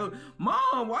 Y'all be acting,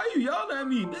 Mom, why you yelling at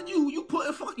me? Then you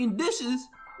putting fucking dishes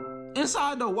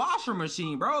inside the washer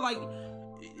machine, bro. Like,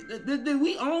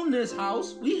 we own this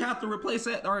house. We have to replace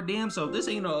that our damn self. This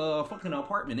ain't a fucking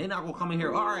apartment. They not gonna come in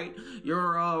here. All right,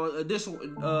 your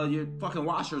fucking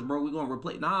washers, bro. We gonna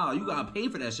replace. Nah, you gotta pay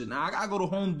for that shit. Now I gotta go to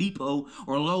Home Depot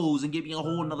or Lowe's and get me a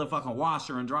whole another fucking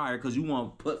washer and dryer because you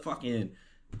want to put fucking.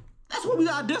 That's what we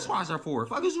got a dishwasher for.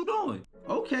 Fuck is you doing?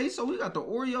 Okay, so we got the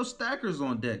Oreo stackers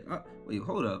on deck. Wait,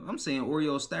 hold up. I'm saying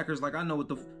Oreo stackers like I know what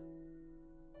the.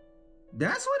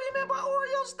 That's what he meant by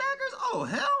Oreo stackers? Oh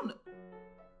hell no.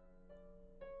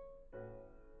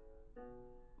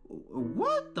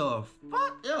 What the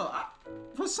fuck? Yo,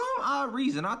 for some odd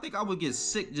reason, I think I would get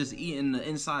sick just eating the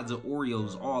insides of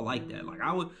Oreos all like that. Like,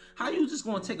 how you just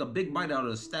gonna take a big bite out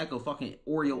of a stack of fucking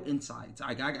Oreo insides?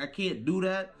 Like, I can't do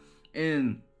that.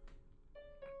 And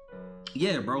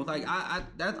yeah, bro, like, I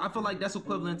feel like that's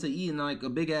equivalent to eating like a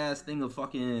big ass thing of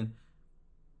fucking,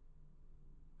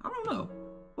 I don't know.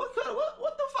 What the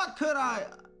fuck could I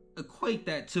equate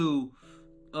that to?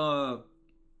 I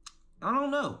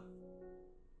don't know.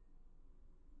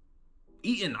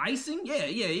 Eating icing? Yeah.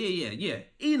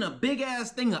 Eating a big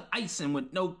ass thing of icing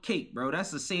with no cake, bro.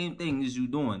 That's the same thing as you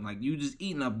doing. Like, you just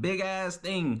eating a big ass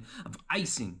thing of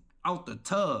icing out the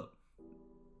tub.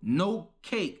 No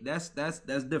cake. That's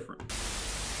different.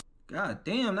 God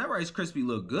damn, that Rice Krispie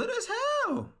look good as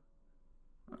hell.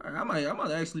 All right, I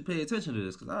might actually pay attention to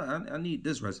this because I need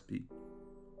this recipe.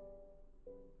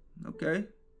 Okay.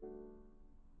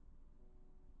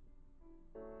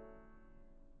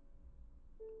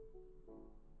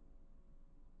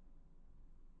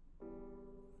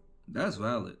 That's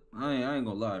valid. I ain't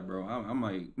gonna lie, bro. I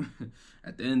might,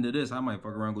 at the end of this, I might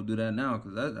fuck around and go do that now,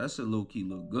 because that shit low-key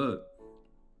look good.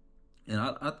 And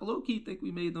I low-key think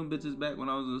we made them bitches back when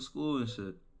I was in school and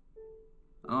shit.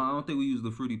 I don't think we used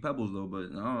the Fruity Pebbles, though,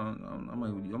 but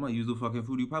I might use the fucking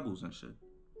Fruity Pebbles and shit.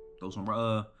 Throw some,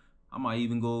 I might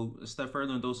even go a step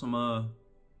further and throw some,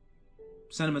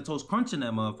 Cinnamon Toast Crunch in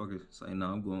that motherfucker. Say, no,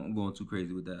 I'm going too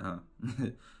crazy with that, huh?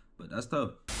 But that's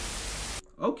tough.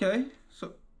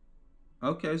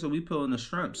 Okay, so we peeling the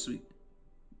shrimp.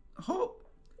 Hold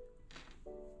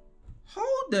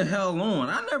the hell on.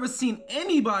 I never seen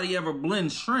anybody ever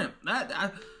blend shrimp.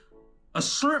 A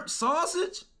shrimp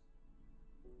sausage?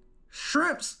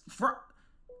 Shrimps fry.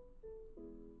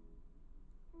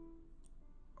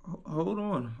 Hold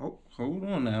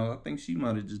on now. I think she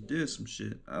might have just did some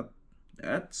shit.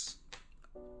 That's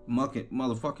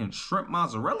motherfucking shrimp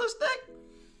mozzarella stick?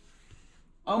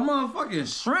 A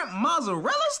motherfucking shrimp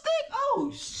mozzarella stick?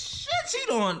 Oh shit, she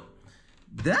doing.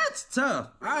 That's tough.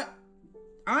 I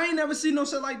ain't never seen no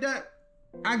shit like that.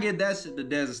 I get that shit the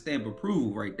Dez stamp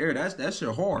approval right there. That shit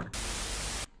hard.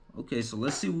 Okay, so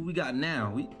let's see what we got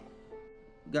now. We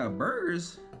got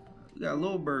burgers. We got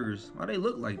little burgers. Why they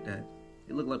look like that?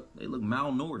 They look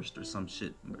malnourished or some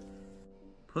shit.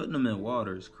 Putting them in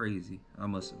water is crazy, I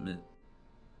must admit.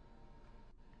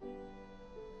 What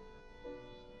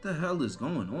the hell is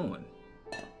going on?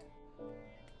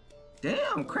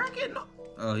 Damn, crack it. No.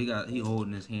 Oh, he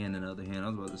holding his hand in the other hand. I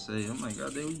was about to say, oh my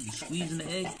god, they were squeezing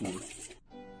the egg for.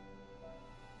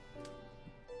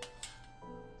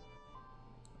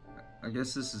 I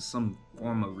guess this is some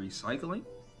form of recycling.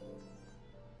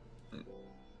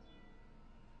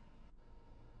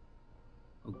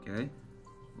 Okay,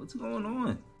 what's going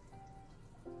on?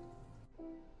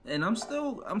 and I'm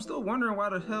still wondering why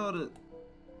the hell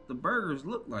the burgers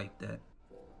look like that.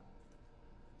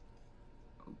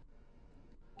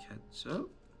 Ketchup.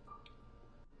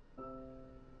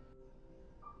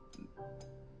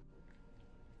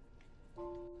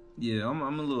 Yeah, I'm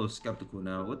a little skeptical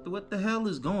now. What the hell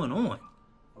is going on?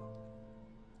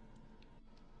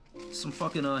 Some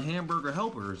fucking hamburger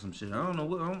helper or some shit. I don't know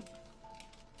what.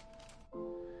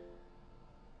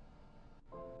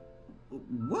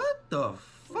 What the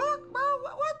fuck, bro?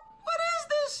 What is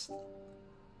this?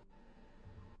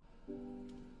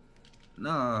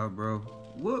 Nah, bro.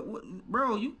 What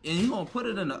bro? You gonna put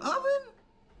it in the oven?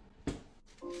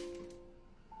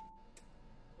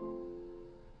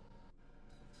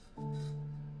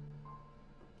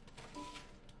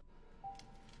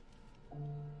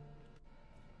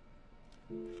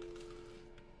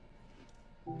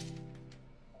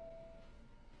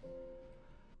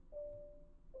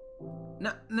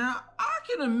 Now I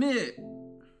can admit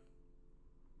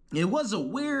it was a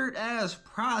weird ass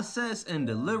process and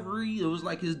delivery. It was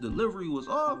like his delivery was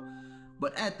off,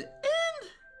 but at the end,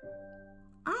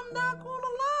 I'm not gonna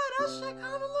lie, that shit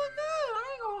kind of look good. I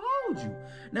ain't gonna hold you.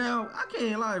 Now I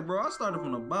can't lie, bro. I started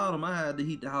from the bottom. I had to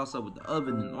heat the house up with the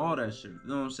oven and all that shit. You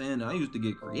know what I'm saying? I used to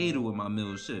get creative with my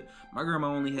meals. Shit, my grandma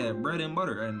only had bread and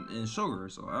butter and sugar,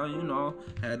 so I, you know,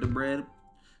 had the bread.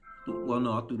 Well,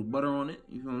 no, I threw the butter on it.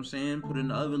 You know what I'm saying? Put it in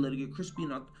the oven, let it get crispy,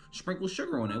 and I sprinkled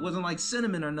sugar on it. It wasn't like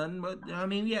cinnamon or nothing, but I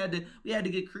mean, we had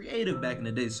to get creative back in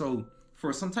the day. So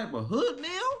for some type of hood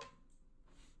meal,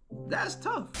 that's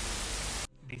tough.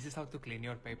 This is how to clean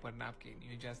your paper napkin.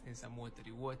 You just need some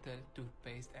watery water,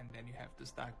 toothpaste, and then you have to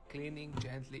start cleaning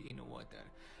gently in water.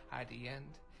 At the end,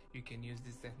 you can use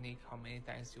this technique how many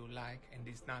times you like, and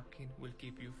this napkin will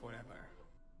keep you forever.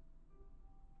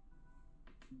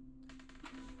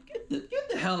 Get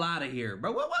the hell out of here,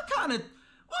 bro. What kind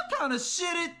of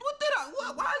shit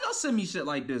why y'all send me shit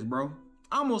like this, bro?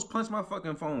 I almost punched my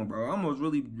fucking phone, bro. I almost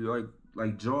really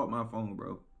like jawed my phone,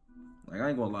 bro. Like, I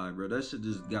ain't gonna lie, bro. That shit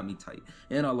just got me tight.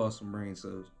 And I lost some brain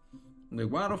cells. Like,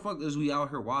 why the fuck is we out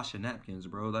here washing napkins,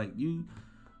 bro? Like,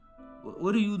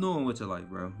 what are you doing with your life,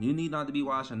 bro? You need not to be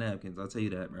washing napkins. I'll tell you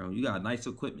that, bro. You got nice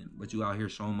equipment, but you out here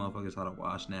showing motherfuckers how to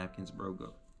wash napkins, bro.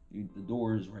 Go. The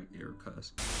door is right there,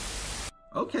 cuz.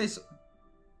 Okay, so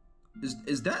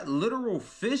is that literal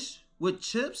fish with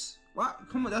chips? Why?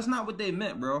 Come on, that's not what they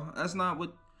meant, bro. That's not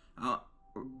what,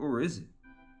 or is it?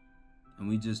 And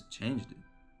we just changed it.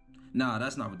 Nah,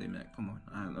 that's not what they meant. Come on,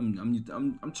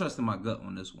 I'm trusting my gut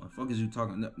on this one. Fuck is you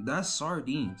talking? That's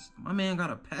sardines. My man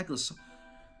got a pack of.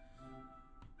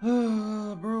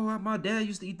 Bro, my dad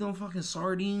used to eat them fucking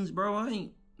sardines, bro. I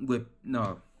ain't with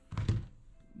no.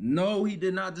 No, he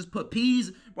did not just put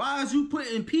peas. Why is you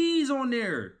putting peas on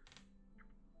there?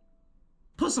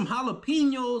 Put some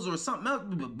jalapenos or something else,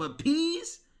 but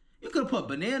peas? You could put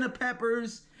banana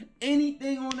peppers,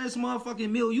 anything on this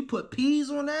motherfucking meal. You put peas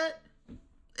on that?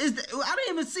 I didn't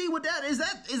even see what that is.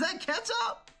 Is that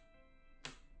ketchup?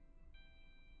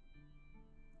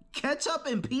 Ketchup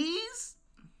and peas?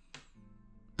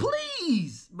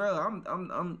 Please, bro.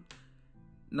 I'm.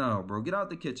 No, bro. Get out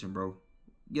the kitchen, bro.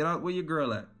 Get out. Where your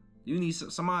girl at? You need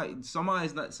somebody need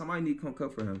to come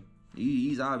cook for him.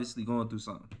 He's obviously going through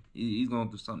something. He's going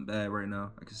through something bad right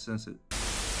now. I can sense it.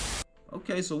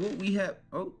 Okay, so what we have?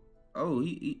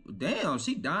 He damn.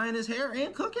 She dyeing his hair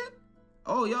and cooking.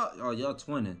 Y'all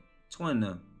twinning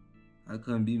now. I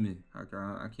couldn't be me.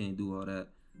 I can't do all that.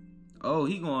 Oh,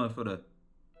 he going for the.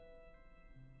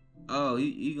 Oh,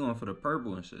 he going for the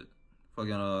purple and shit. Fucking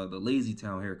the Lazy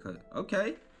Town haircut.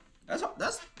 Okay, that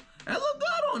look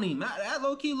good on him. That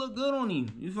low key look good on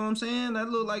him. You feel what I'm saying? That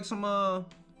look like some I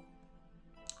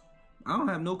don't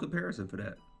have no comparison for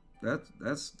that.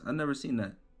 That's I never seen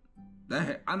that.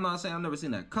 I'm not saying I've never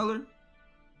seen that color.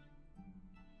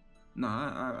 No,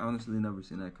 I honestly never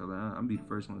seen that color. I'll be the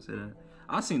first one to say that.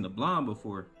 I seen the blonde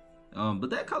before, but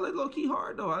that color low key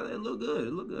hard though. It look good.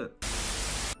 It look good.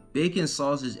 Bacon,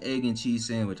 sausage, egg, and cheese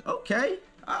sandwich. Okay,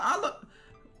 I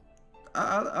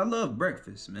love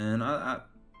breakfast, man. I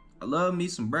love me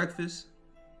some breakfast,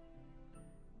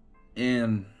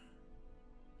 and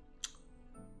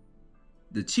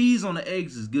the cheese on the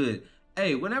eggs is good.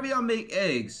 Hey, whenever y'all make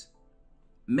eggs,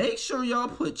 make sure y'all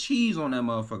put cheese on that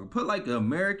motherfucker. Put like the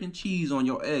American cheese on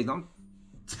your eggs. I'm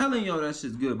telling y'all that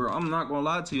shit's good, bro. I'm not gonna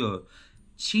lie to y'all.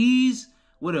 Cheese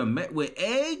with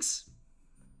eggs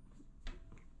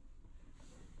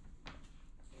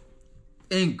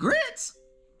and grits.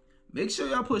 Make sure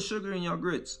y'all put sugar in your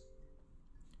grits.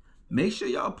 Make sure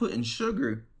y'all putting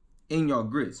sugar in your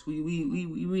grits. We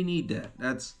need that.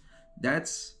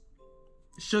 That's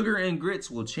sugar and grits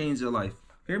will change your life.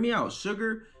 Hear me out.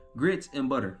 Sugar, Grits and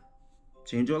butter.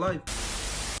 Change your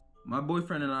life. My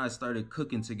boyfriend and I started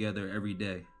cooking together every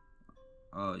day.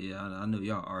 Oh yeah, I knew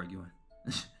y'all arguing.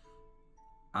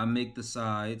 I make the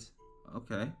sides.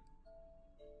 Okay.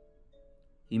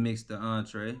 He makes the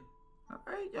entree. All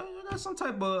right, y'all got some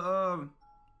type of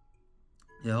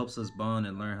it helps us bond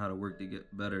and learn how to work to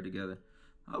get better together.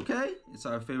 Okay, it's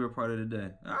our favorite part of the day.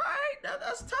 All right,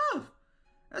 that's tough.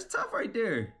 That's tough right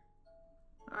there.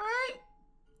 All right,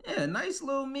 yeah, nice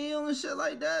little meal and shit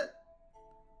like that.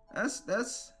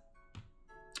 That's.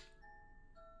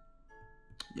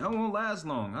 Y'all won't last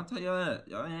long. I'll tell y'all that.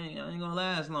 Y'all ain't gonna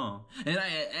last long. And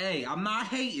hey, I'm not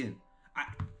hating.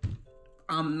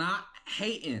 I'm not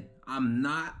hating. I'm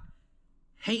not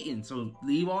hating. So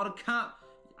leave all the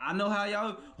I know how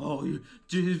y'all. Oh,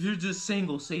 if you're just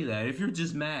single, say that. If you're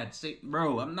just mad, say,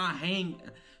 bro. I'm not hating.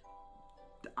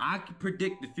 I can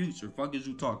predict the future. Fuck is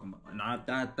you talking about?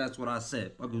 And that's what I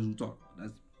said. Fuck is you talking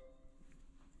about?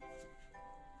 That's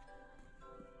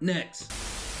next.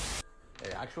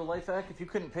 Hey, actual life hack, if you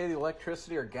couldn't pay the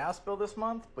electricity or gas bill this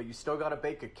month, but you still gotta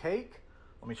bake a cake,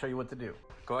 let me show you what to do.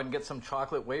 Go ahead and get some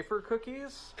chocolate wafer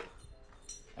cookies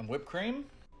and whipped cream.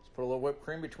 Just put a little whipped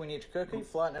cream between each cookie,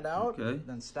 flatten it out,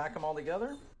 then stack them all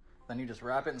together. Then you just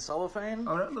wrap it in cellophane.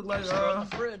 Oh, that look like in the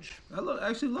fridge. That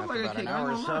actually look like a about cake. An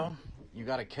hour or so, you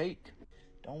got a cake.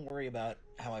 Don't worry about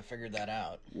how I figured that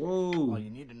out. Whoa. All you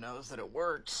need to know is that it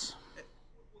works.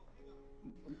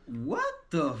 What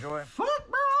the fuck, bro?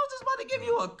 I was just about to give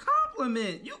you a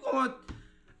compliment. You going?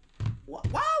 Why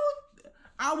would?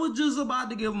 I was just about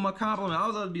to give him a compliment. I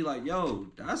was about to be like, "Yo,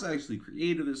 that's actually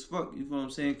creative as fuck." You know what I'm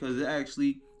saying? Because it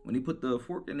actually, when he put the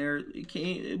fork in there,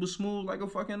 it was smooth like a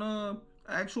fucking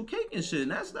actual cake and shit.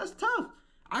 And that's tough.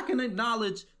 I can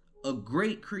acknowledge a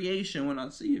great creation when I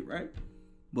see it, right?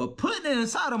 But putting it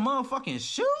inside a motherfucking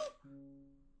shoe?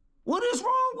 What is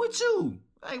wrong with you?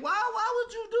 Like, why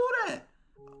would you do that?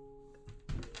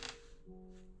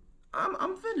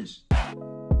 I'm finished.